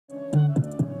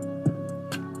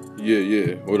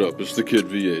Yeah, what up? It's the Kid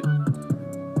V8.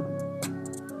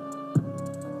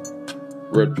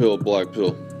 Red pill, black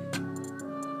pill.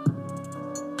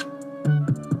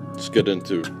 Let's get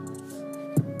into it.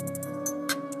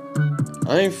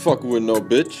 I ain't fucking with no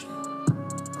bitch.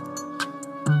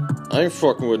 I ain't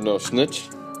fucking with no snitch.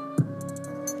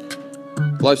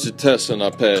 Life's a test and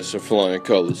I pass in flying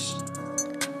colors.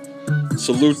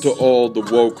 Salute to all the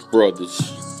woke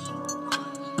brothers.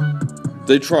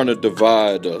 They trying to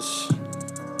divide us.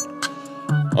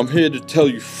 I'm here to tell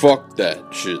you fuck that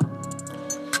shit.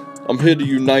 I'm here to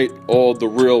unite all the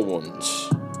real ones.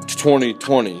 It's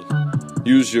 2020.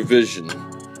 Use your vision.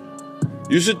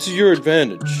 Use it to your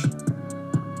advantage.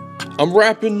 I'm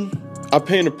rapping, I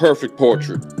paint a perfect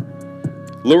portrait.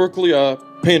 Lyrically, I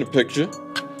paint a picture.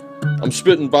 I'm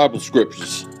spitting Bible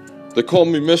scriptures. They call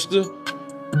me Mister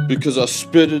because I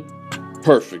spit it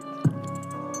perfect.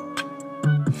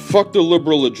 Fuck the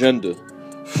liberal agenda.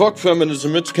 Fuck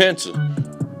feminism, it's cancer.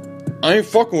 I ain't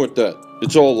fucking with that.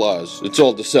 It's all lies. It's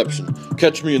all deception.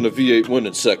 Catch me in the V8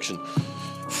 winning section.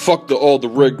 Fuck all the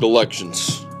rigged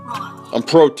elections. I'm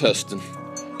protesting.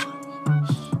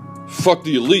 Fuck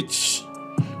the elites.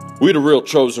 We the real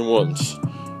chosen ones.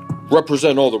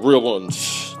 Represent all the real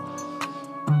ones.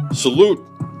 Salute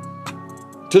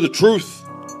to the truth.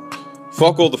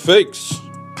 Fuck all the fakes.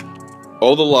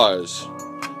 All the lies.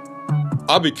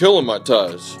 I be killing my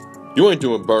ties. You ain't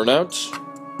doing burnouts.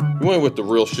 You ain't what the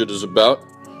real shit is about.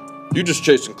 You just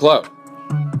chasing clout.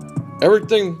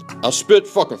 Everything I spit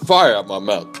fucking fire out my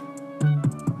mouth.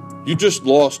 You just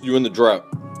lost, you in the drought.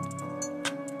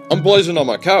 I'm blazing on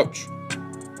my couch.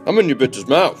 I'm in your bitch's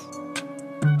mouth.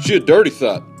 She a dirty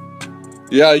thought.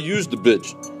 Yeah, I used the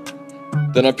bitch.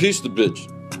 Then I pieced the bitch.